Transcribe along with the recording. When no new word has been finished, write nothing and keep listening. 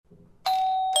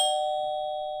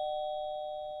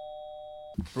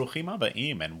Bruchim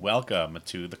Aba'im, and welcome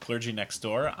to The Clergy Next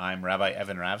Door. I'm Rabbi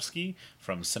Evan Ravsky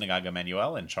from Synagogue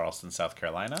Emmanuel in Charleston, South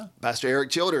Carolina. Pastor Eric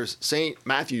Childers, St.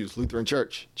 Matthew's Lutheran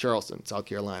Church, Charleston, South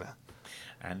Carolina.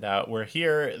 And we're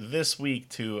here this week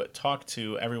to talk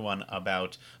to everyone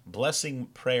about blessing,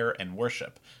 prayer, and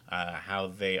worship, how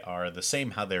they are the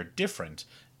same, how they're different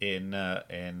in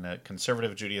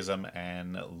conservative Judaism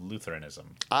and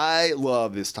Lutheranism. I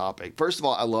love this topic. First of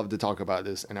all, I love to talk about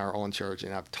this in our own church,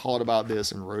 and I've taught about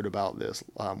this and wrote about this,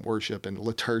 worship and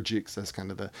liturgics. That's kind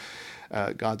of the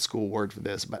God school word for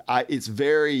this. But it's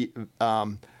very,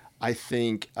 I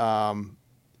think,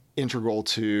 integral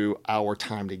to our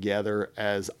time together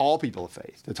as all people of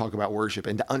faith to talk about worship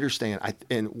and to understand.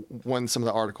 One of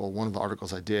the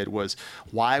articles I did was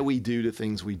why we do the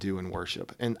things we do in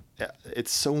worship, and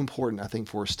it's so important, I think,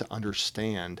 for us to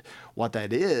understand what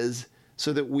that is,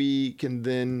 so that we can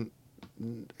then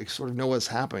sort of know what's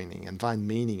happening and find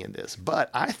meaning in this. But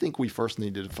I think we first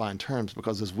need to define terms,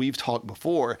 because as we've talked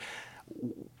before,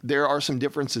 there are some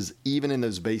differences even in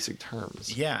those basic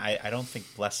terms. Yeah, I don't think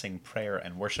blessing, prayer,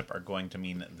 and worship are going to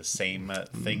mean the same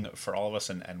thing for all of us.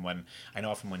 And when I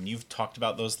know often when you've talked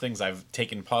about those things, I've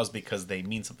taken pause because they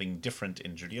mean something different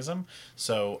in Judaism.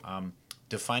 So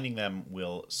defining them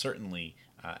will certainly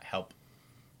help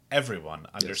everyone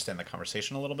understand the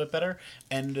conversation a little bit better.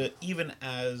 And even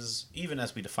as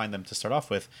we define them to start off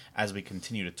with, as we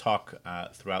continue to talk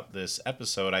throughout this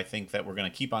episode, I think that we're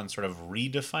going to keep on sort of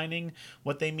redefining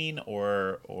what they mean,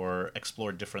 or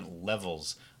explore different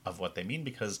levels of what they mean,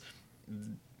 because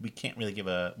we can't really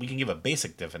we can give a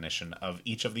basic definition of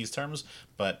each of these terms,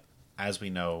 but as we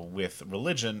know with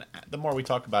religion, the more we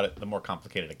talk about it, the more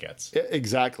complicated it gets.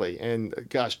 Exactly. And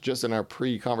gosh, just in our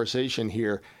pre-conversation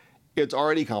here, it's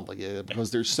already complicated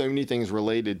because there's so many things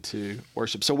related to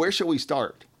worship. So where should we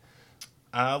start?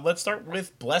 Let's start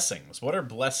with blessings. What are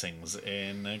blessings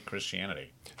in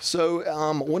Christianity? So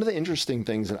one of the interesting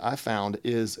things that I found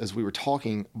is, as we were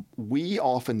talking, we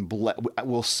often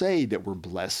we'll say that we're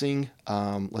blessing.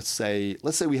 Let's say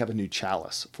we have a new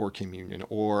chalice for communion,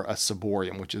 or a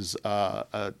ciborium, which is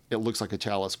it looks like a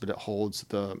chalice, but it holds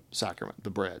the sacrament,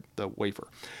 the bread, the wafer.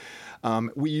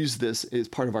 We use this as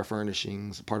part of our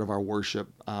furnishings, part of our worship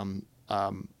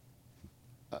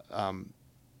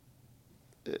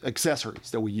accessories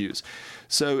that we use.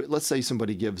 So let's say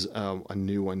somebody gives a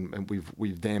new one, and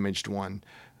we've damaged one.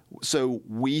 So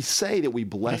we say that we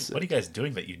bless it. What are you guys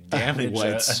doing that you damage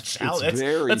a chalice? That's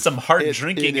that's some hard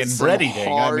drinking and bread eating.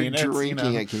 Hard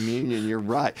drinking at communion. You're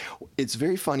right. It's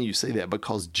very funny you say that,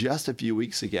 because just a few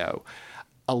weeks ago,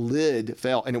 a lid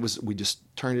fell, and we just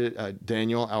turned it.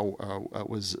 Daniel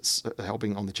was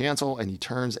helping on the chancel, and he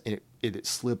turns, and it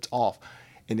slipped off,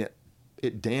 and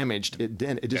it damaged. It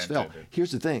just fell.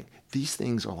 Here's the thing: these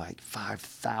things are like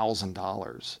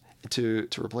 $5,000 to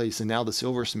replace, and now the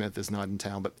silversmith is not in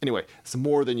town. But anyway, it's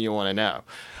more than you want to know.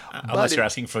 Unless you're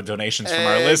asking for donations from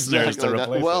our listeners to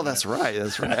replace it. That's right.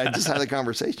 I just had a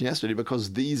conversation yesterday,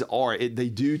 because these they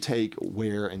do take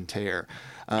wear and tear.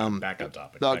 Back up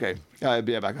topic. Okay. Yeah,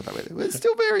 back up topic. It's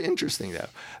still very interesting, though.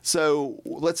 So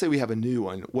let's say we have a new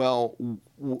one. Well,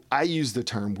 I use the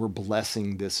term, we're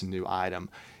blessing this new item.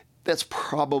 That's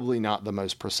probably not the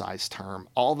most precise term,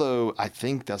 although I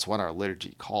think that's what our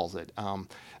liturgy calls it.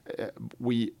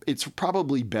 It's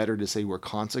probably better to say we're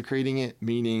consecrating it,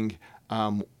 meaning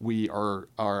we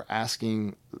are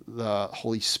asking the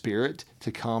Holy Spirit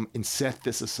to come and set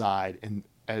this aside and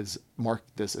mark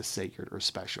this as sacred or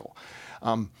special.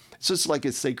 So it's like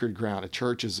a sacred ground. A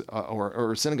church is,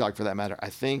 or a synagogue for that matter, I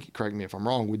think, correct me if I'm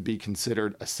wrong, would be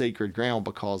considered a sacred ground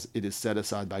because it is set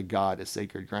aside by God as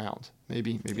sacred ground.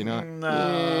 Maybe not.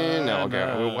 No.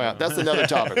 Okay. Well, that's another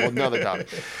topic.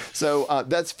 So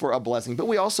that's for a blessing. But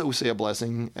we also say a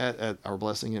blessing at our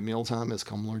blessing at mealtime is,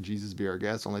 "Come, Lord Jesus, be our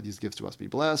guest, and let these gifts to us be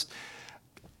blessed."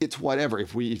 It's whatever.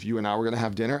 If you and I were going to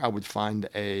have dinner, I would find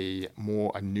a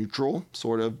neutral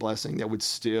sort of blessing that would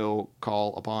still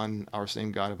call upon our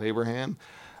same God of Abraham.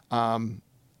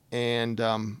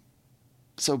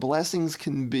 So blessings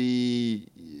can be,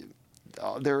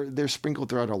 they're sprinkled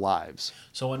throughout our lives.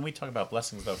 So when we talk about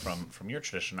blessings, though, from your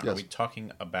tradition, are we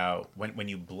talking about when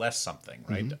you bless something,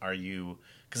 right? Mm-hmm. Are you,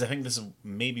 because I think this is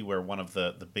maybe where one of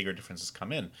the bigger differences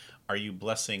come in. Are you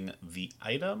blessing the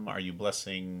item? Are you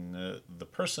blessing the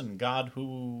person, God,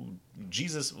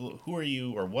 Jesus? Who are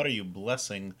you, or what are you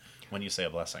blessing when you say a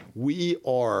blessing? We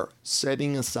are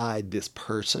setting aside this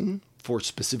person for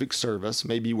specific service.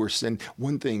 Maybe we're sending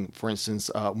one thing, for instance,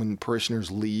 when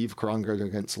parishioners leave,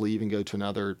 congregants leave and go to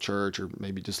another church, or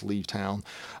maybe just leave town.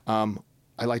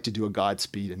 I like to do a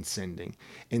Godspeed in sending.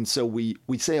 And so we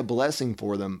say a blessing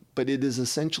for them, but it is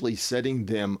essentially setting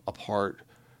them apart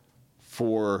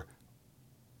for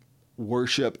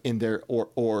worship in their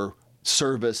or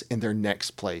service in their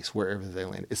next place, wherever they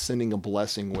land. It's sending a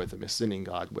blessing with them. It's sending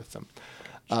God with them.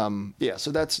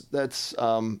 So that's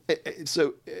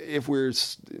so if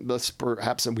let's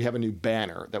perhaps we have a new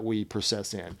banner that we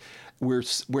process in,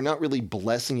 we're not really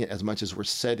blessing it as much as we're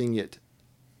setting it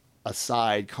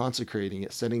aside, consecrating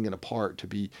it, setting it apart to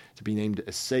be named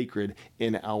as sacred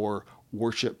in our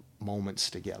worship moments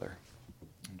together.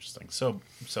 Interesting. So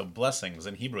blessings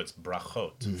in Hebrew, it's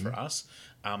brachot for us,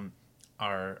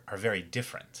 are very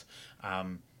different.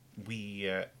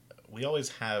 We always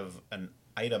have an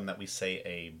item that we say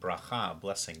a bracha,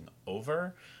 blessing,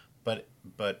 over, but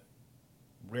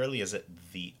rarely is it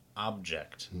the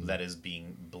object that is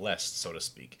being blessed, so to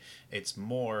speak. It's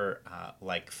more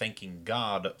like thanking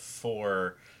God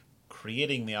for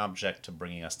creating the object, to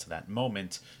bringing us to that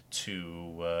moment,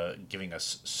 to giving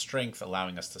us strength,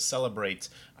 allowing us to celebrate,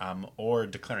 or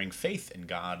declaring faith in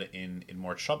God in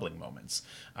more troubling moments.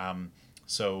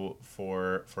 So,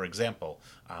 for example,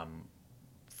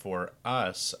 for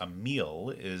us, a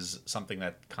meal is something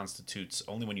that constitutes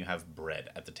only when you have bread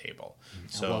at the table.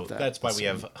 So that's why we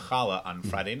have challah on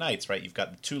Friday nights, right? You've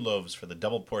got the 2 loaves for the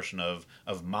double portion of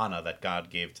manna that God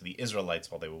gave to the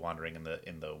Israelites while they were wandering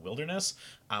in the wilderness.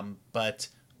 But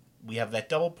we have that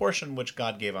double portion which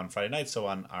God gave on Friday night. So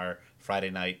on our Friday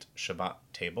night Shabbat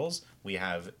tables, we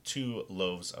have 2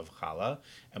 loaves of challah,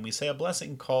 and we say a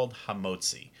blessing called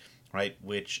hamotzi, right,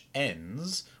 which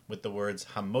ends with the words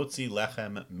hamotzi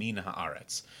lechem min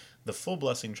haaretz. The full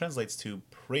blessing translates to,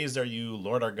 "Praised are you,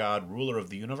 Lord our God, ruler of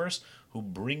the universe, who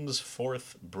brings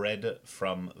forth bread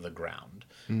from the ground."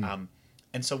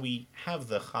 And so we have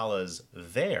the challahs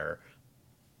there,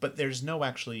 but there's no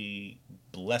actually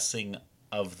blessing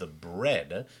of the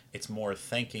bread. It's more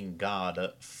thanking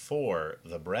God for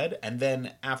the bread, and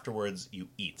then afterwards you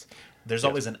eat. There's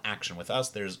always an action. With us,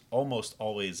 there's almost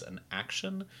always an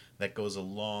action that goes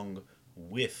along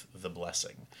with the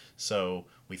blessing. So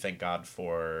we thank God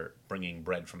for bringing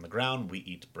bread from the ground. We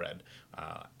eat bread.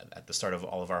 At the start of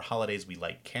all of our holidays, we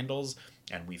light candles,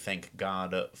 and we thank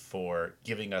God for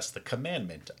giving us the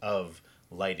commandment of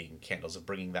lighting candles, of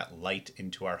bringing that light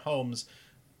into our homes,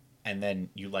 and then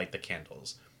you light the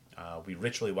candles. We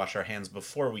ritually wash our hands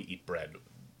before we eat bread.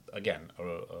 Again,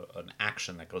 an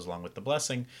action that goes along with the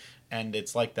blessing, and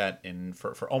it's like that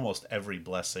for almost every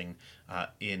blessing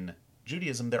in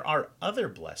Judaism. There are other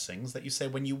blessings that you say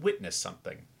when you witness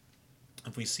something.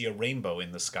 If we see a rainbow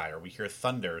in the sky, or we hear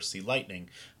thunder, or see lightning,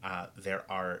 there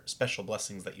are special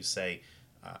blessings that you say,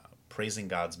 praising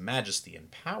God's majesty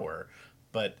and power,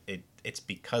 but it's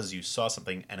because you saw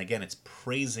something, and again, it's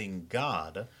praising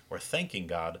God or thanking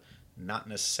God, not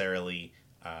necessarily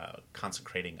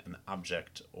consecrating an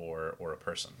object or a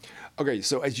person. Okay,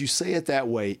 so as you say it that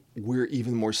way, we're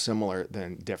even more similar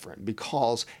than different,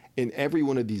 because in every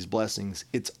one of these blessings,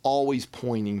 it's always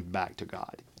pointing back to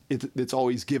God. It's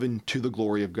always given to the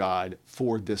glory of God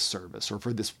for this service or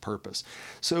for this purpose.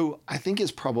 So I think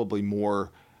it's probably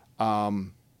more,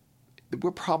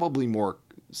 we're probably more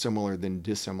similar than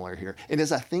dissimilar here. And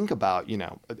as I think about,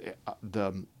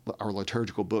 our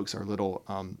liturgical books, our little,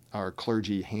 our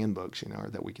clergy handbooks,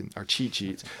 our cheat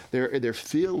sheets, they're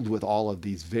filled with all of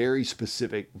these very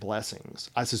specific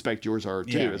blessings. I suspect yours are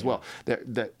too, as well,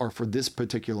 that are for this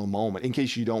particular moment, in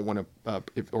case you don't want to,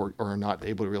 or are not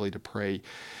able really to pray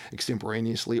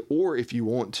extemporaneously, or if you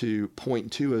want to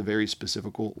point to a very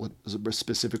specific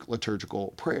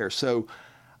liturgical prayer. So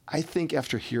I think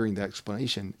after hearing the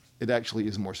explanation, it actually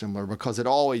is more similar, because it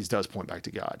always does point back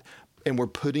to God, and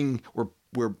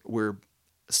we're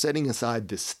setting aside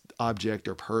this object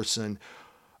or person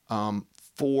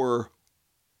for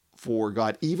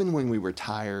God. Even when we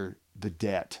retire the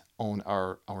debt on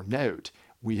our note,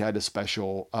 we had a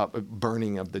special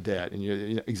burning of the debt, and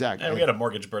exactly. And we had a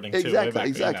mortgage burning too.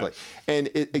 Exactly.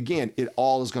 And it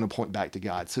all is going to point back to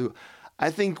God. So I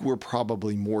think we're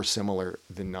probably more similar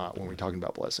than not when we're talking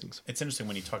about blessings. It's interesting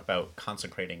when you talk about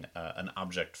consecrating an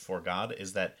object for God,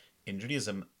 is that in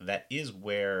Judaism, that is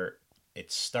where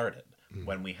it started. Mm.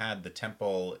 When we had the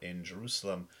temple in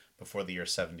Jerusalem before the year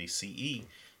 70 CE,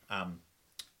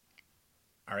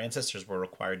 our ancestors were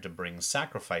required to bring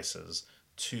sacrifices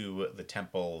to the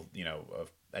temple,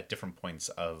 at different points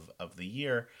of the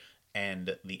year,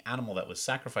 and the animal that was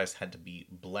sacrificed had to be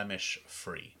blemish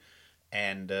free.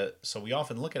 And so we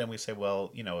often look at it and we say,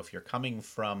 well, if you're coming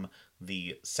from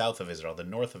the south of Israel, the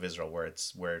north of Israel, where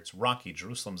it's rocky,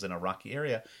 Jerusalem's in a rocky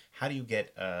area, how do you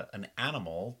get an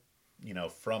animal,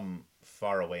 from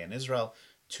far away in Israel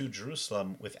to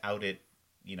Jerusalem without it,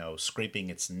 scraping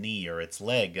its knee or its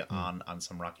leg on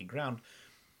some rocky ground.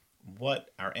 What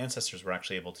our ancestors were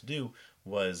actually able to do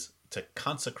was to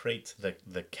consecrate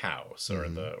the cow, or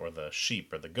the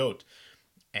sheep or the goat,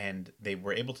 and they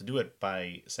were able to do it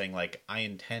by saying, like, I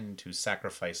intend to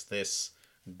sacrifice this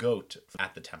goat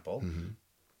at the temple.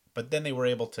 But then they were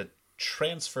able to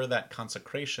transfer that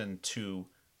consecration to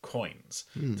coins,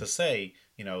 to say,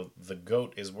 the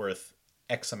goat is worth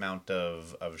X amount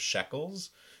of shekels,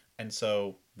 and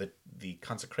so the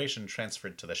consecration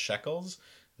transferred to the shekels.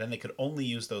 Then they could only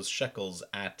use those shekels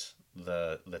at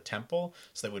the temple,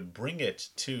 so they would bring it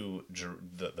to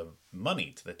the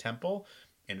money to the temple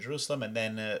in Jerusalem. And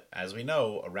then, as we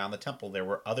know, around the temple there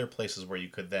were other places where you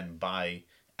could then buy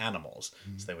animals.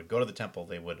 So they would go to the temple,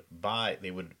 they would buy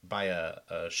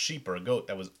a sheep or a goat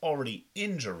that was already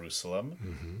in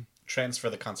Jerusalem, transfer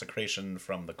the consecration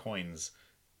from the coins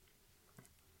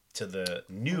to the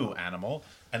new animal,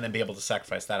 and then be able to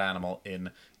sacrifice that animal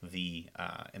in the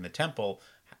temple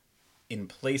in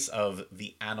place of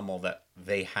the animal that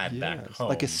they had back home.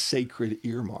 Like a sacred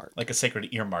earmark.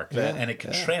 And it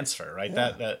could transfer, right?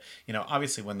 Yeah. That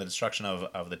obviously when the destruction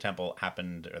of the temple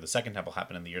happened, or the second temple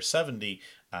happened in the year 70,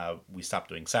 we stopped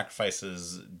doing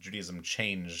sacrifices. Judaism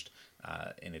changed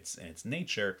in its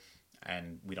nature,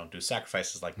 and we don't do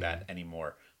sacrifices like that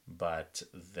anymore. But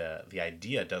the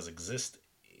idea does exist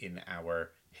in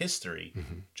our history,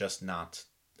 just not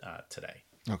today.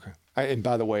 Okay. And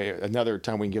by the way, another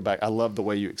time we can get back, I love the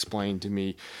way you explained to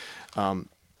me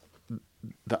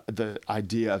the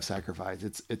idea of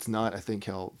sacrifice. It's not, I think,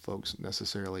 how folks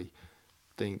necessarily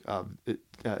think of it,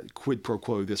 quid pro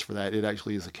quo, this for that. It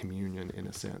actually is a communion in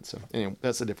a sense. So anyway,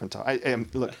 that's a different topic.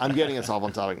 Look, I'm getting us off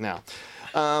on topic now.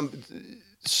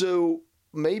 So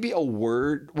maybe a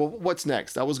word. Well, what's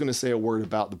next? I was going to say a word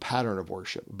about the pattern of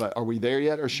worship, but are we there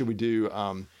yet, or should we do?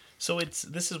 So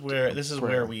this is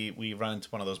where we run into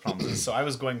one of those problems. So I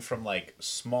was going from like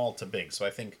small to big. So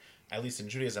I think, at least in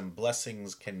Judaism,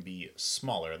 blessings can be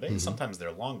smaller. Sometimes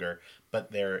they're longer,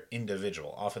 but they're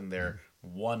individual. Often they're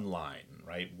one line,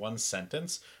 right? One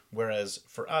sentence. Whereas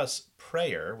for us,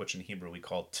 prayer, which in Hebrew we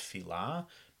call tefillah,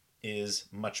 is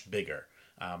much bigger.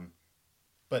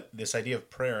 But this idea of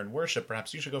prayer and worship,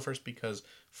 perhaps you should go first, because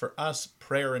for us,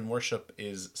 prayer and worship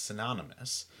is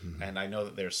synonymous. And I know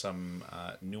that there's some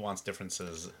nuanced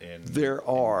differences in your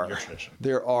tradition.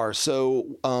 There are.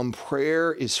 So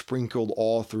prayer is sprinkled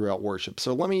all throughout worship.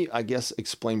 So let me, I guess,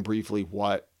 explain briefly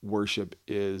what worship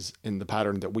is in the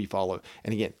pattern that we follow.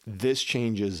 And again, this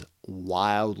changes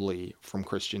wildly from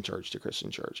Christian church to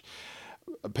Christian church.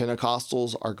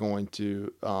 Pentecostals are going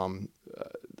to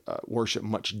worship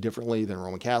much differently than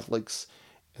Roman Catholics,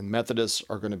 and Methodists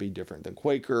are going to be different than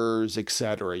Quakers,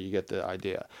 etc. You get the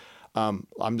idea.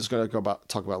 I'm just going to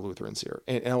talk about Lutherans here,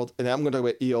 and I'm going to talk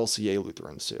about ELCA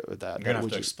Lutherans too. You're going to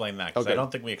have to explain that, because I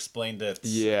don't think we explained it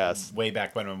way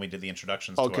back when we did the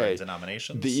introductions to our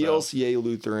denominations. The ELCA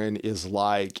Lutheran is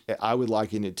like, I would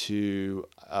liken it to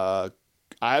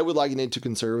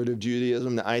conservative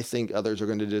Judaism. I think others are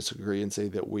going to disagree and say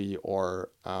that we are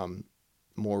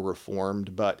more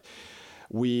reformed, but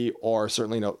we are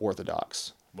certainly not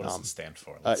Orthodox. What does it stand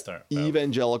for? Let's start.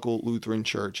 Evangelical Lutheran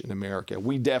Church in America.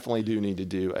 We definitely do need to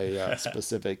do a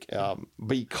specific,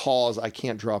 because I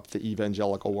can't drop the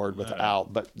evangelical word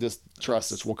without, but just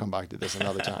trust us, we'll come back to this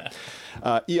another time.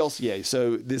 ELCA.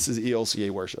 So this is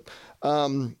ELCA worship.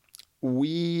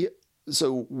 We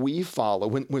follow,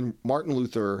 when Martin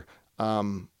Luther,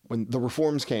 when the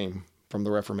reforms came from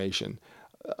the Reformation,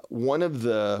 one of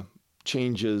the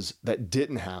changes that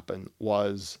didn't happen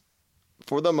was,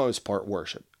 for the most part,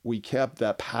 worship. We kept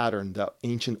that pattern, that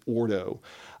ancient ordo,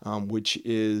 which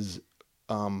is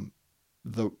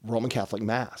the Roman Catholic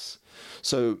Mass.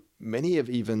 So many of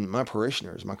even my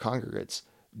parishioners, my congregates,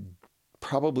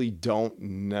 probably don't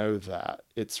know that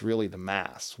it's really the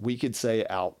Mass. We could say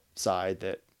outside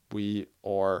that we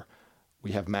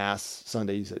have Mass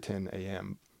Sundays at 10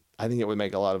 a.m. I think it would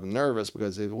make a lot of them nervous,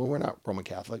 because we're not Roman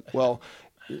Catholic. Well,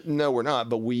 no, we're not,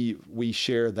 but we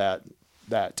share that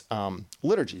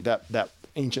liturgy, that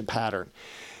ancient pattern.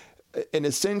 And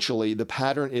essentially, the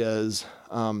pattern is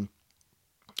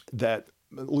that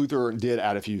Luther did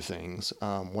add a few things.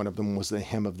 One of them was the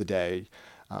hymn of the day,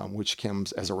 which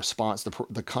comes as a response,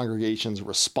 the congregation's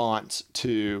response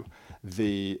to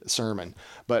the sermon.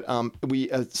 But we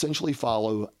essentially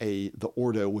follow the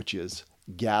ordo, which is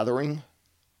gathering,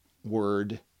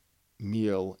 word,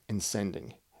 meal, and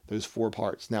sending. Those four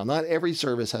parts. Now, not every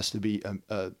service has to be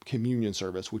a communion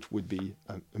service, which would be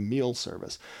a meal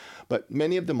service, but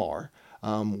many of them are.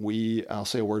 I'll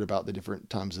say a word about the different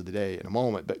times of the day in a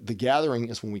moment, but the gathering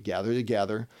is when we gather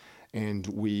together, and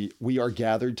we are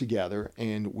gathered together,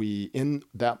 and we, in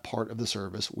that part of the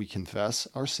service, we confess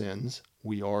our sins.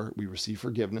 We receive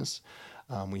forgiveness.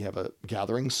 We have a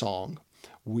gathering song.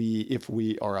 If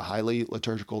we are a highly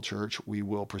liturgical church, we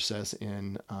will process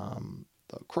in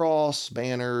the cross,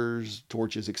 banners,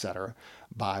 torches, etc.,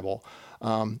 Bible,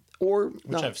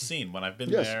 which I've seen when I've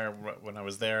been there. When I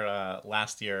was there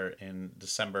last year in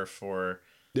December for.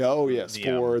 Oh yes,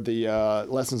 for the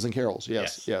lessons and carols.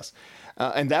 Yes.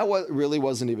 And that really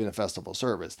wasn't even a festival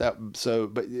service.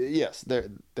 But yes,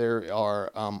 there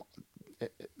are.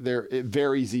 It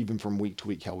varies even from week to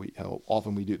week how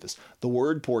often we do this. The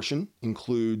word portion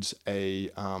includes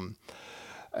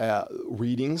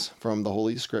readings from the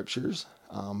Holy Scriptures.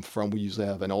 We usually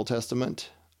have an Old Testament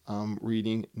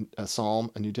reading, a Psalm,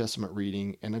 a New Testament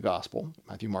reading, and a Gospel,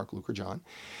 Matthew, Mark, Luke, or John.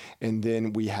 And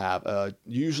then we have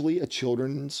usually a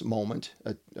children's moment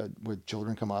where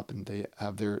children come up and they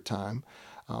have their time.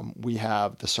 We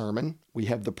have the sermon. We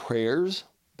have the prayers.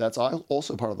 That's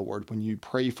also part of the word, when you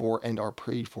pray for and are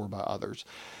prayed for by others.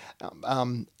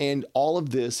 And all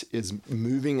of this is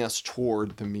moving us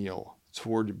toward the meal.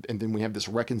 And then we have this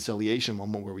reconciliation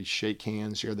moment where we shake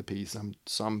hands, share the peace.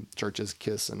 Some churches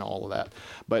kiss and all of that,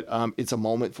 but it's a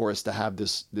moment for us to have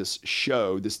this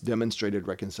demonstrated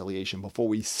reconciliation before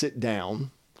we sit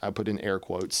down. I put in air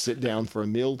quotes, sit down for a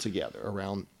meal together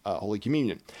around Holy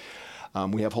Communion.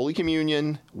 We have Holy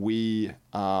Communion.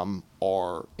 And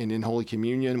in Holy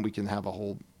Communion, we can have a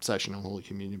whole session on Holy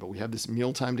Communion, but we have this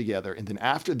mealtime together. And then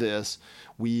after this,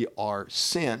 we are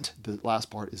sent. The last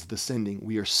part is the sending.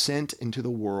 We are sent into the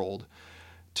world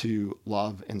to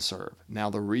love and serve.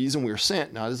 Now, the reason we're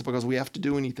sent, not is because we have to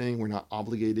do anything. We're not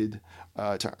obligated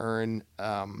to earn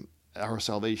our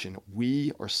salvation.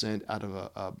 We are sent out of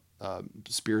a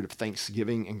spirit of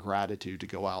thanksgiving and gratitude to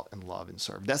go out and love and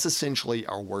serve. That's essentially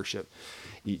our worship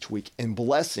each week. And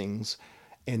blessings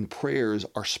and prayers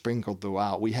are sprinkled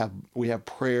throughout. We have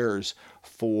prayers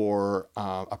for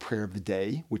a prayer of the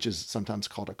day, which is sometimes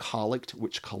called a collect,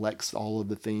 which collects all of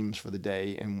the themes for the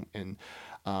day and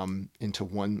into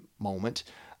one moment.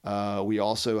 We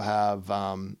also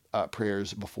have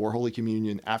prayers before Holy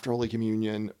Communion, after Holy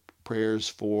Communion, prayers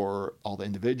for all the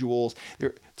individuals.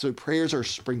 So prayers are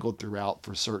sprinkled throughout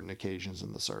for certain occasions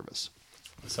in the service.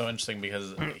 It's so interesting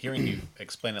because hearing you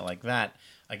explain it like that,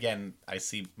 again, I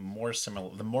see more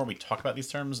similar. The more we talk about these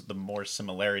terms, the more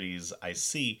similarities I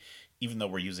see, even though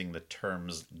we're using the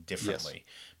terms differently.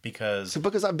 Yes.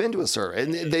 Because I've been to a service,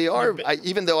 and they are,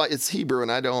 even though it's Hebrew,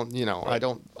 and I don't, right.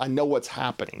 I know what's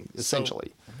happening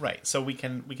essentially. So we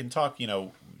can talk.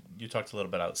 You talked a little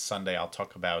bit about Sunday. I'll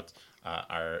talk about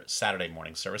our Saturday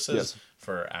morning services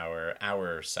for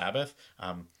our Sabbath.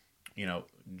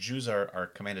 Jews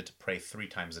are commanded to pray 3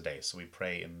 times a day. So we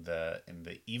pray in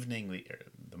the evening,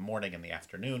 the morning, and the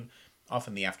afternoon.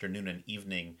 Often the afternoon and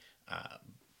evening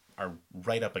are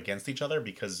right up against each other,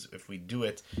 because if we do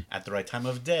it at the right time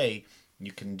of day,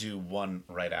 you can do one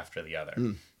right after the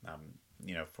other.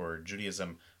 For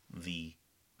Judaism, the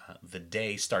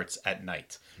day starts at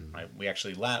night. Right? We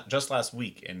actually just last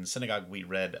week in synagogue we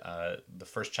read the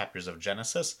first chapters of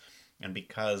Genesis. And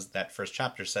because that first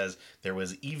chapter says there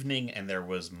was evening and there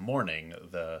was morning,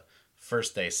 the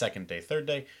first day, second day, third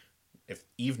day, if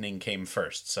evening came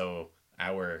first. So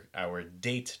our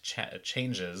date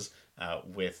changes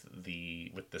with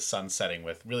the sun setting,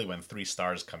 with really when 3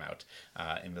 stars come out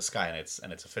in the sky, and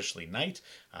it's officially night.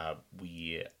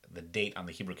 The date on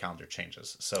the Hebrew calendar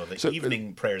changes. So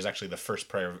evening prayer is actually the first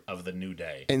prayer of the new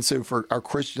day. And so for our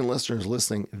Christian listeners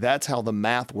listening, that's how the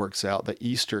math works out that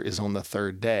Easter is on the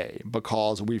 3rd day,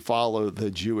 because we follow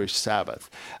the Jewish Sabbath.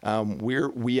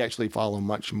 We actually follow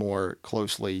much more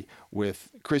closely with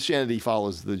Christianity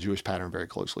follows the Jewish pattern very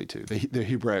closely too, the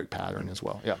Hebraic pattern as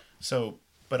well. Yeah. So,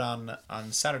 but on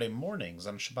Saturday mornings,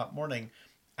 on Shabbat morning,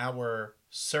 our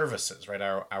services, right,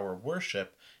 our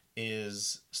worship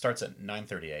starts at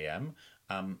 9:30 a.m.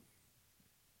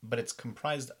 But it's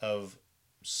comprised of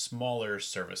smaller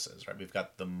services, right? We've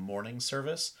got the morning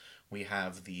service. We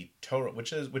have the Torah,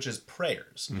 which is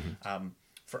prayers. Mm-hmm.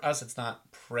 For us, it's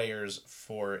not prayers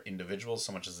for individuals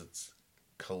so much as it's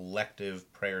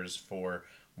collective prayers for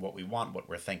what we want, what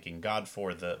we're thanking God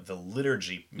for. The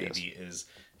liturgy maybe is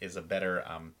a better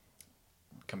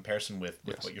comparison with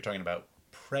what you're talking about,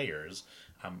 prayers.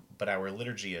 But our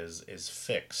liturgy is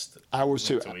fixed. Ours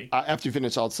too. After you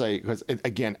finish, I'll say, because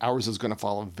again, ours is going to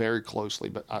follow very closely.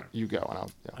 But you go, and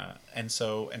I'll. Yeah. And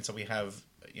so we have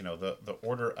the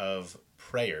order of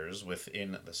prayers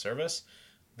within the service.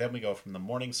 Then we go from the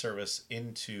morning service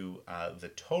into the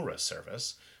Torah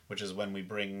service, which is when we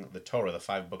bring the Torah, the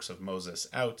 5 books of Moses,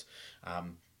 out.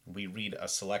 We read a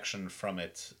selection from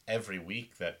it every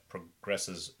week that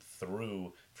progresses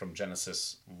through from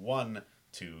Genesis 1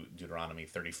 to Deuteronomy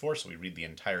 34. So we read the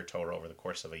entire Torah over the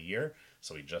course of a year.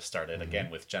 So we just started again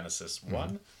with Genesis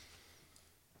 1.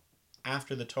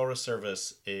 After the Torah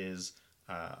service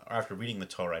or after reading the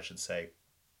Torah, I should say,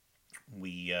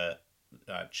 we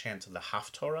chant the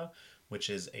Haftorah,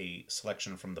 which is a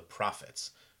selection from the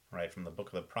prophets, right? From the book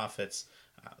of the prophets,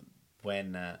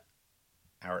 when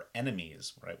our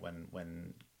enemies, right?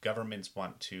 When governments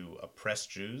want to oppress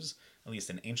Jews, at least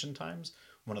in ancient times,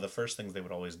 one of the first things they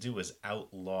would always do is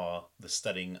outlaw the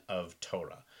studying of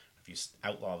Torah. If you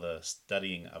outlaw the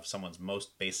studying of someone's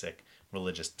most basic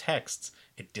religious texts,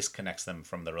 it disconnects them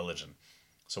from the religion.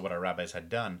 So what our rabbis had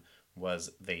done was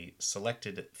they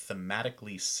selected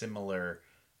thematically similar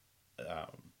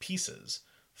pieces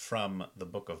from the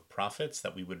book of prophets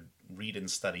that we would read and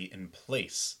study in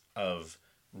place of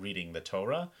reading the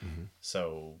Torah.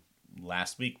 So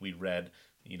last week we read,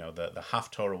 the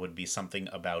Haftorah would be something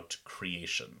about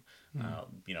creation,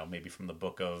 maybe from the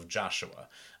book of Joshua,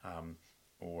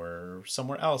 or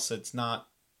somewhere else. It's not,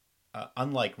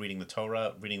 unlike reading the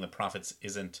Torah, reading the prophets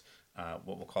isn't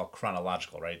what we'll call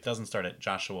chronological, right? It doesn't start at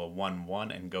Joshua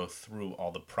 1:1 and go through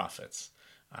all the prophets.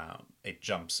 It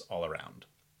jumps all around.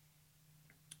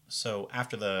 So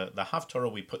after the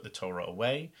Haftorah, we put the Torah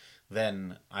away.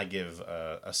 Then I give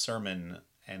a sermon,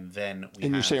 and then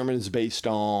your sermon is based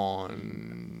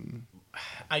on...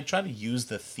 I try to use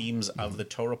the themes of the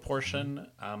Torah portion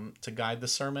to guide the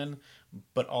sermon,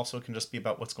 but also it can just be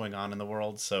about what's going on in the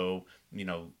world. So,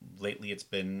 lately it's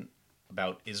been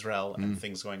about Israel and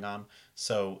things going on.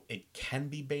 So it can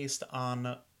be based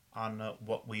on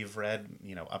what we've read,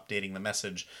 updating the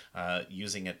message,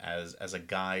 using it as a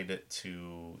guide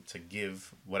to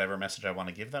give whatever message I want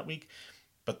to give that week.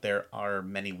 But there are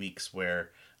many weeks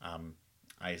where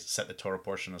I set the Torah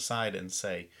portion aside and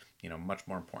say, much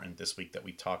more important this week that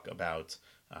we talk about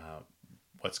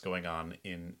what's going on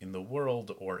in the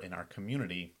world or in our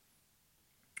community,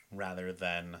 rather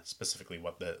than specifically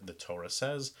what the Torah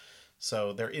says.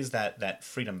 So there is that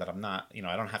freedom that I'm not,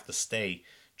 I don't have to stay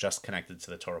just connected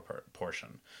to the Torah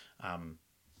portion.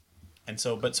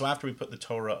 So after we put the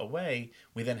Torah away,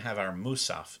 we then have our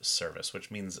Musaf service, which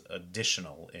means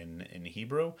additional in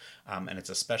Hebrew. And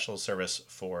it's a special service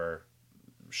for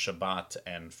Shabbat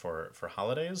and for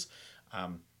holidays.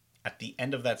 At the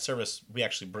end of that service, we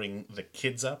actually bring the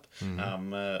kids up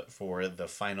for the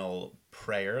final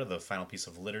prayer, the final piece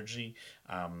of liturgy.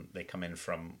 They come in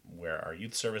from where our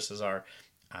youth services are.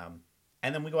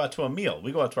 And then we go out to a meal.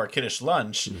 We go out to our Kiddush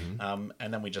lunch, and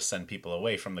then we just send people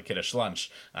away from the Kiddush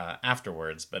lunch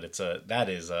afterwards. But that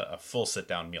is a full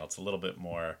sit-down meal. It's a little bit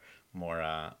more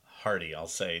hearty, I'll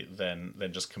say, than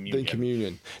just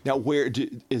communion. Now,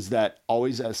 is that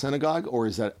always at a synagogue, or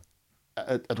is that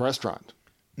at a restaurant?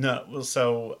 No, well,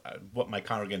 so what my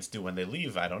congregants do when they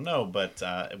leave, I don't know, but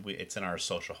it's in our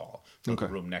social hall, the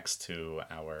room next to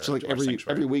our. So, like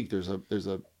every week, there's a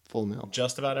full meal.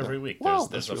 Just about every week,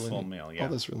 there's a full meal. Yeah,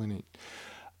 that's really neat.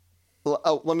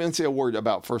 Let me say a word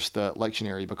about first the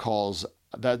lectionary, because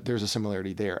there's a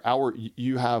similarity there.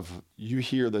 You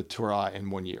hear the Torah in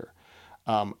 1 year.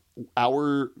 And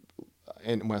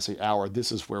when I say our,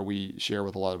 this is where we share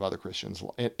with a lot of other Christians.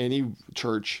 Any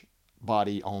church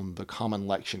body on the common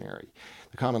lectionary.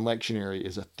 The common lectionary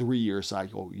is a 3-year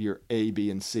cycle, year A, B,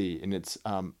 and C. And it's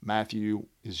Matthew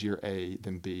is year A,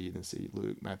 then B, then C,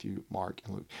 Luke, Matthew, Mark,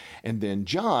 and Luke. And then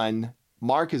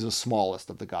Mark is the smallest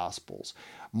of the Gospels.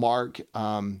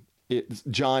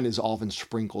 John is often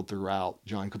sprinkled throughout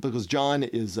John, because John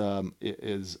is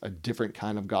a different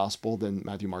kind of gospel than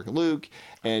Matthew, Mark, and Luke,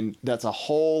 and that's a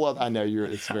whole other. I know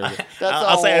it's very good.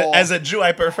 I'll say, as a Jew,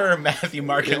 I prefer Matthew,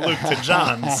 Mark, and Luke to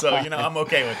John, so I'm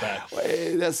okay with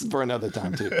that. That's for another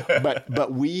time too.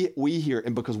 But we hear,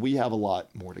 and because we have a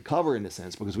lot more to cover in a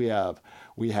sense, because we have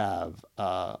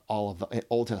all of the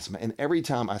Old Testament, and every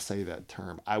time I say that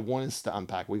term, I want us to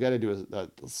unpack. We got to do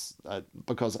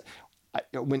because.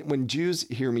 When Jews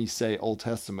hear me say Old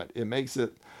Testament, it makes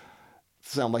it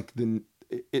sound like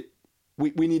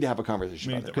we need to have a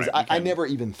conversation about it, because I never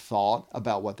even thought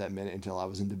about what that meant until I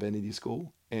was in divinity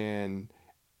school, and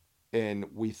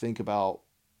we think about,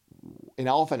 and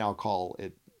often I'll call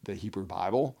it the Hebrew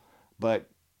Bible, but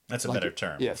That's a Like, better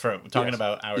term yes, for talking yes,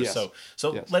 about ours. yes,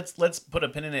 So yes. let's put a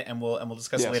pin in it, and we'll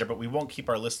discuss it Yes. later. But we won't keep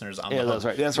our listeners on the Yeah, hook. that's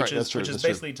right. That's right. Which That's is true. which is That's true.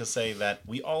 basically to say that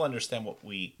we all understand what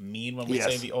we mean when we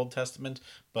say Yes. the Old Testament,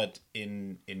 but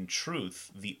in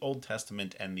truth, the Old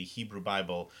Testament and the Hebrew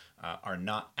Bible are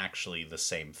not actually the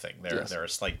same thing. Yes. There are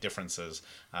slight differences,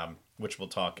 which we'll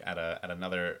talk at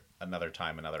another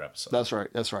time, another episode. That's right.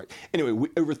 That's right. Anyway,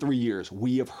 over 3 years,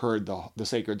 we have heard the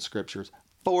sacred scriptures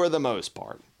for the most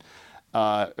part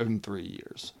in 3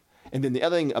 years. And then the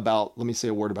other thing about, let me say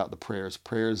a word about the prayers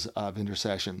of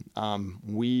intercession.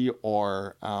 We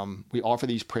offer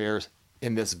these prayers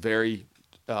in this very,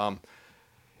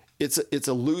 it's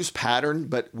a loose pattern,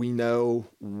 but we know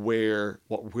where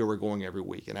we're going every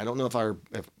week. And I don't know if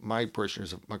my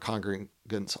parishioners, my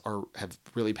congregants have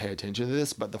really paid attention to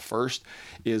this, but the first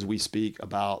is we speak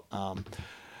about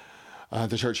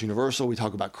the Church Universal. We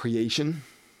talk about creation.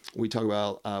 We talk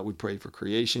about, we pray for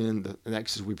creation. The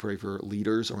next is we pray for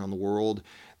leaders around the world.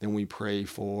 Then we pray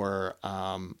for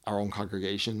our own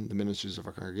congregation, the ministers of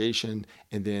our congregation,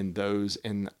 and then those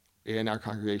in our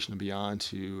congregation and beyond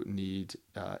who need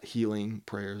healing,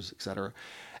 prayers, etc.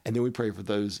 And then we pray for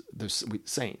those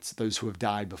saints, those who have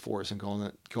died before us and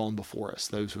gone before us,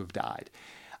 those who have died.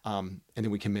 And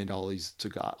then we commend all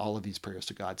of these prayers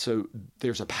to God. So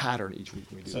there's a pattern each week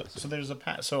we do.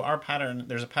 So our pattern,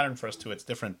 there's a pattern for us too. It's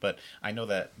different, but I know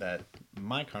that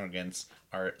my congregants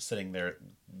are sitting there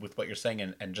with what you're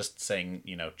saying and just saying,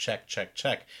 check, check,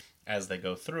 check as they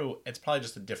go through. It's probably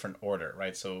just a different order,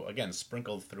 right? So again,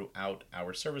 sprinkled throughout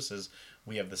our services,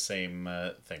 we have the same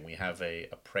thing. We have a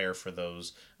prayer for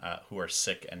those who are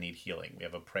sick and need healing. We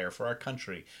have a prayer for our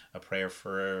country, a prayer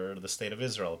for the state of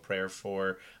Israel, a prayer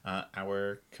for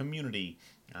our community.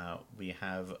 We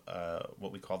have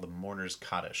what we call the Mourner's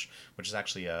Kaddish, which is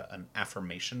actually an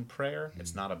affirmation prayer. Mm-hmm.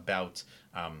 It's not about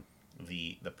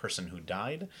the person who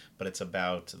died, but it's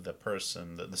about the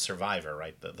person, the survivor,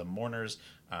 right? The mourners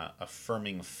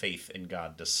affirming faith in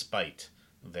God despite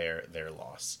their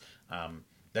loss.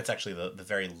 That's actually the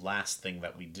very last thing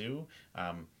that we do.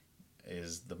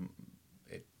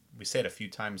 We say it a few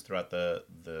times throughout the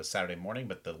Saturday morning,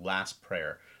 but the last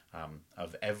prayer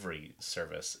of every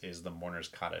service is the Mourner's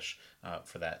Kaddish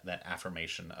for that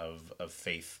affirmation of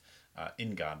faith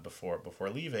in God before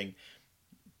leaving.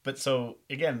 But so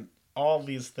again, all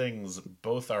these things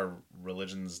both our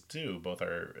religions do, both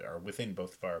are within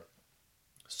both of our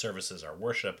services, our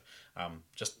worship.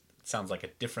 Just sounds like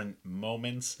at different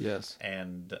moments. Yes.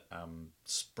 And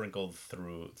sprinkled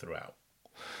throughout.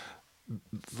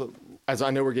 As I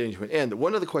know we're getting to an end,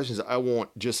 one of the questions I want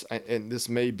and this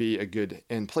may be a good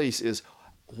end place, is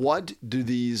what do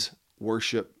these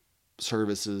worship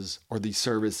services or these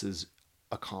services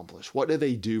accomplish? What do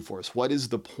they do for us? What is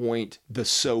the point, the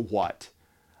so what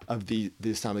of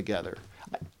this time together?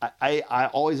 I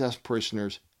always ask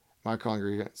parishioners, my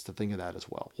congregants, to think of that as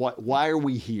well. Why are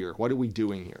we here? What are we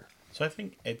doing here? So I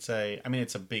think it's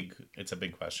a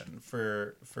big question.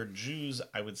 For Jews,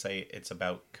 I would say it's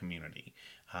about community.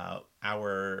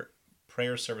 Our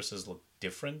prayer services look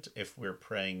different if we're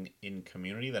praying in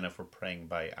community than if we're praying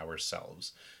by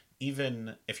ourselves.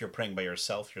 Even if you're praying by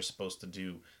yourself, you're supposed to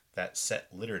do that set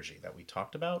liturgy that we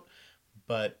talked about,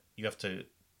 but you have to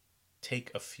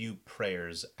take a few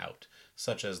prayers out,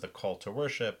 such as the call to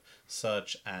worship,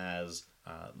 such as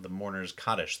the Mourner's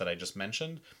Kaddish that I just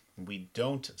mentioned. We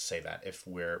don't say that if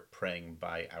we're praying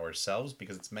by ourselves,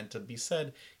 because it's meant to be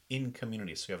said in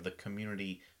community. So you have the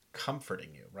community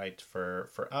comforting you, right? For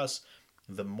us,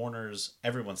 the mourners,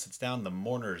 everyone sits down. The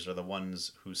mourners are the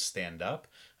ones who stand up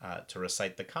to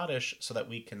recite the Kaddish so that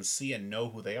we can see and know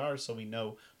who they are, so we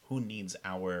know who needs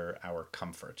our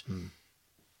comfort.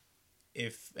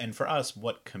 And for us,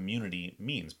 what community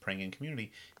means, praying in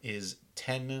community, is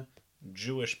 10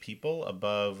 Jewish people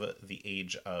above the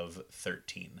age of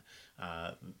 13.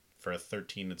 For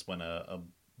 13, it's when a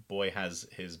boy has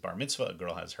his bar mitzvah, a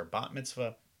girl has her bat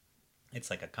mitzvah. It's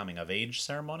like a coming of age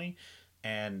ceremony.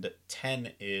 And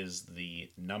 10 is the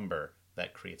number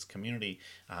that creates community.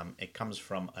 It comes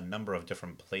from a number of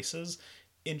different places.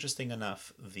 Interesting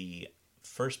enough, the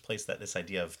first place that this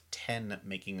idea of 10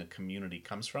 making a community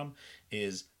comes from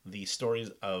is the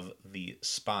stories of the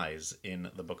spies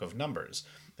in the book of Numbers.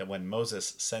 That when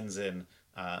Moses sends in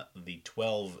the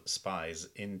 12 spies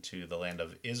into the land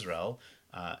of Israel,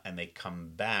 and they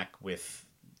come back with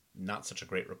not such a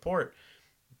great report,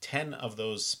 10 of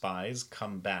those spies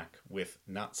come back with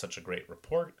not such a great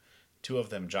report. 2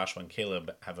 of them, Joshua and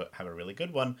Caleb, have a really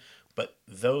good one, but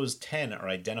those 10 are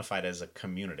identified as a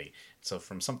community. So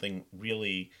from something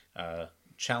really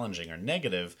challenging or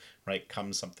negative, right,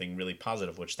 comes something really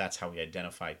positive, which that's how we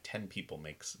identify 10 people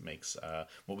makes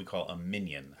what we call a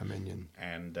minion. A minion.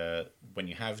 And when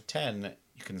you have 10,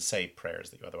 you can say prayers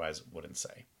that you otherwise wouldn't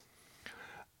say.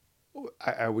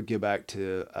 I would get back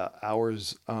to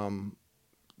ours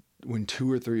when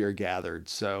 2 or 3 are gathered.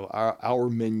 So our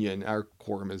minion, our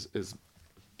quorum is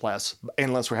less,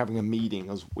 unless we're having a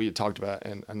meeting, as we had talked about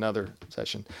in another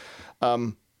session.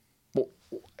 Well,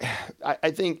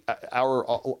 I think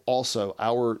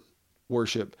our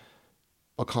worship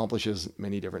accomplishes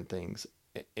many different things,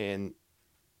 and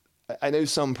I know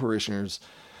some parishioners,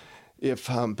 if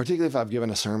particularly if I've given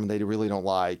a sermon they really don't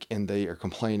like and they are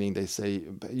complaining, they say,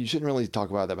 "You shouldn't really talk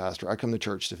about that, Pastor. I come to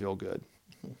church to feel good."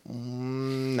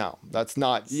 No, that's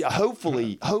not. Yeah,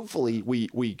 hopefully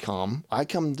we come. I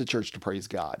come to church to praise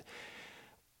God.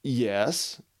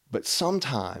 Yes, but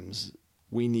sometimes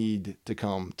we need to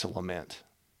come to lament.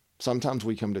 Sometimes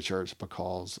we come to church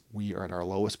because we are at our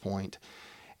lowest point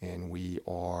and we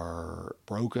are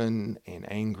broken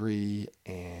and angry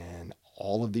and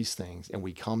all of these things. And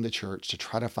we come to church to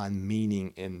try to find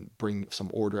meaning and bring some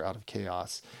order out of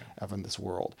chaos out in this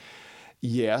world.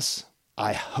 Yes,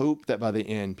 I hope that by the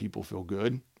end people feel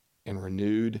good and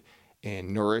renewed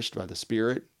and nourished by the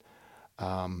Spirit.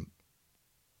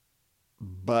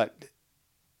 But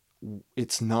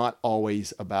it's not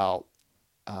always about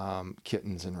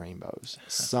kittens and rainbows.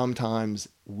 Sometimes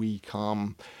we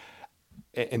come,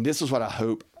 and this is what I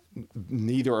hope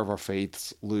neither of our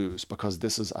faiths lose, because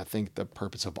this is, I think, the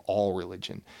purpose of all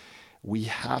religion. We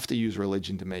have to use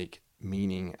religion to make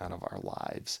meaning out of our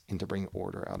lives and to bring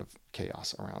order out of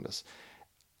chaos around us.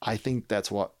 I think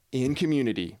that's what, in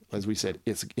community, as we said,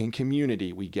 it's in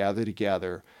community we gather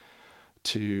together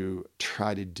to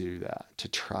try to do that, to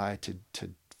try to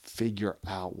figure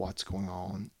out what's going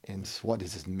on and what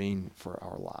does this mean for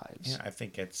our lives. Yeah, I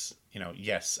think it's,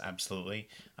 yes, absolutely.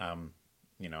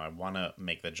 I want to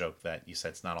make the joke that you said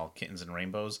it's not all kittens and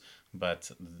rainbows,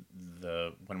 but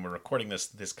when we're recording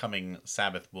this coming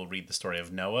Sabbath, we'll read the story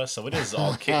of Noah. So it is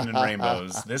all kitten and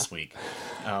rainbows this week.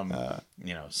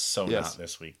 Yes. Not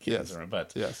this week. Yes.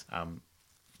 But yes.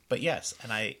 But yes,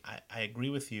 and I agree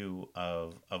with you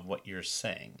of what you're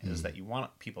saying, is that you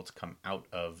want people to come out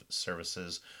of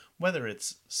services, whether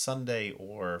it's Sunday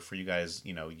or for you guys,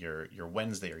 your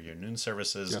Wednesday or your noon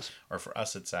services, Yes. or for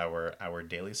us it's our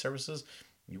daily services.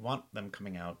 You want them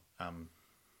coming out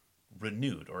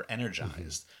renewed or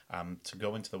energized, to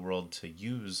go into the world, to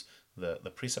use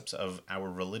the precepts of our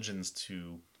religions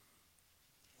to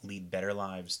lead better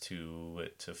lives, to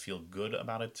feel good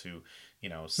about it, to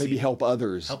Maybe help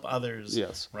others.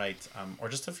 Yes, right, or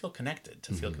just to feel connected,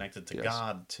 to Yes.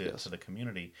 God, to Yes. the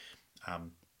community,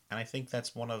 and I think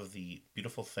that's one of the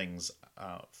beautiful things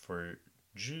for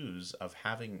Jews of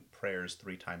having prayers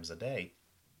 3 times a day,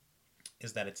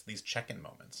 is that it's these check-in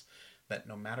moments, that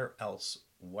no matter else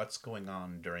what's going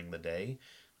on during the day,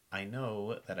 I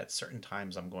know that at certain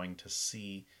times I'm going to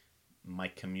see my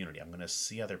community. I'm going to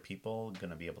see other people,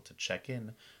 going to be able to check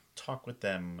in, talk with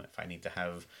them. If I need to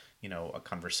have, a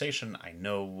conversation, I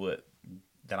know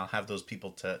that I'll have those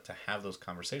people to have those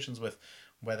conversations with,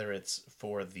 whether it's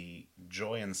for the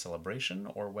joy and celebration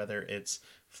or whether it's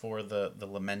for the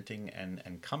lamenting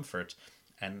and comfort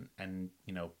and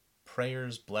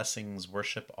prayers, blessings,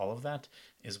 worship, all of that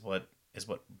is what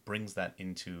brings that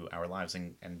into our lives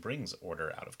and brings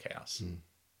order out of chaos.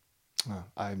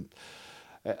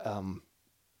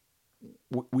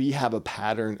 We have a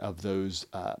pattern of those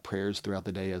prayers throughout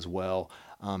the day as well,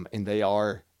 and they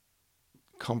are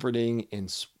comforting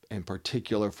in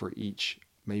particular for each,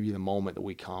 maybe the moment that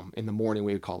we come. In the morning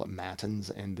we would call it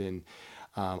matins, and then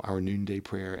our noonday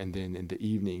prayer, and then in the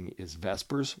evening is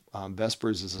Vespers.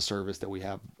 Vespers is a service that we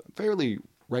have fairly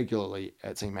regularly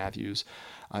at St. Matthew's.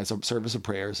 It's a service of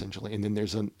prayer, essentially. And then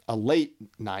there's a late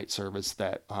night service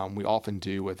that we often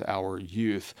do with our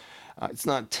youth. It's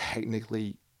not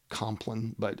technically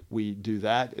Compline, but we do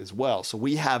that as well. So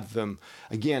we have them,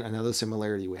 again, another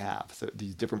similarity we have, so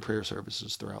these different prayer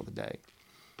services throughout the day.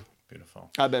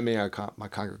 Beautiful. I bet my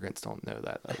congregants don't know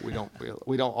that. We don't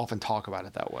often talk about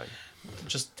it that way.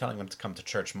 Just telling them to come to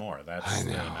church more. That's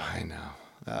I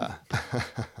know.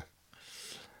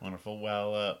 Wonderful.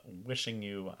 Well, wishing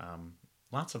you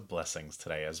lots of blessings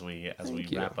today as we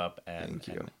wrap up and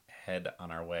head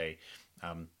on our way.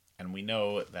 And we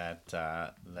know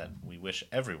that we wish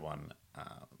everyone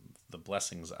the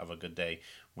blessings of a good day.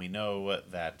 We know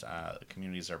that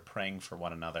communities are praying for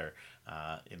one another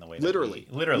in the way that Literally.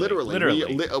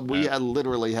 We had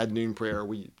literally had noon prayer.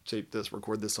 We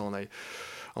record this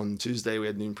on Tuesday. We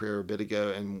had noon prayer a bit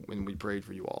ago, and we prayed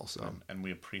for you all. So, and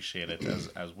we appreciate it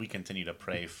as we continue to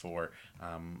pray for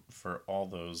all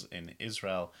those in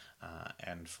Israel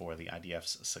and for the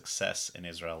IDF's success in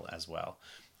Israel as well.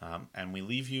 And we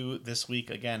leave you this week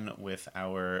again with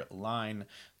our line,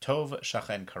 Tov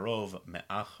shachen karov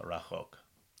me'ach rachok.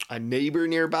 A neighbor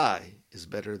nearby is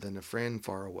better than a friend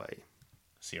far away.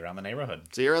 See you around the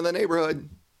neighborhood. See you around the neighborhood.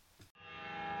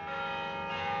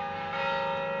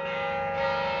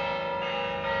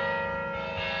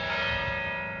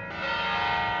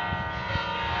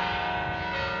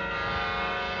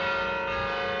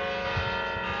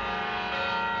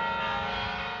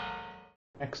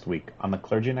 Next week on The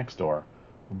Clergy Next Door,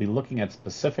 we'll be looking at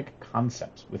specific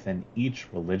concepts within each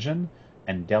religion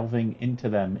and delving into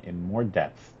them in more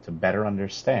depth to better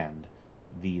understand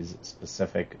these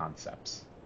specific concepts.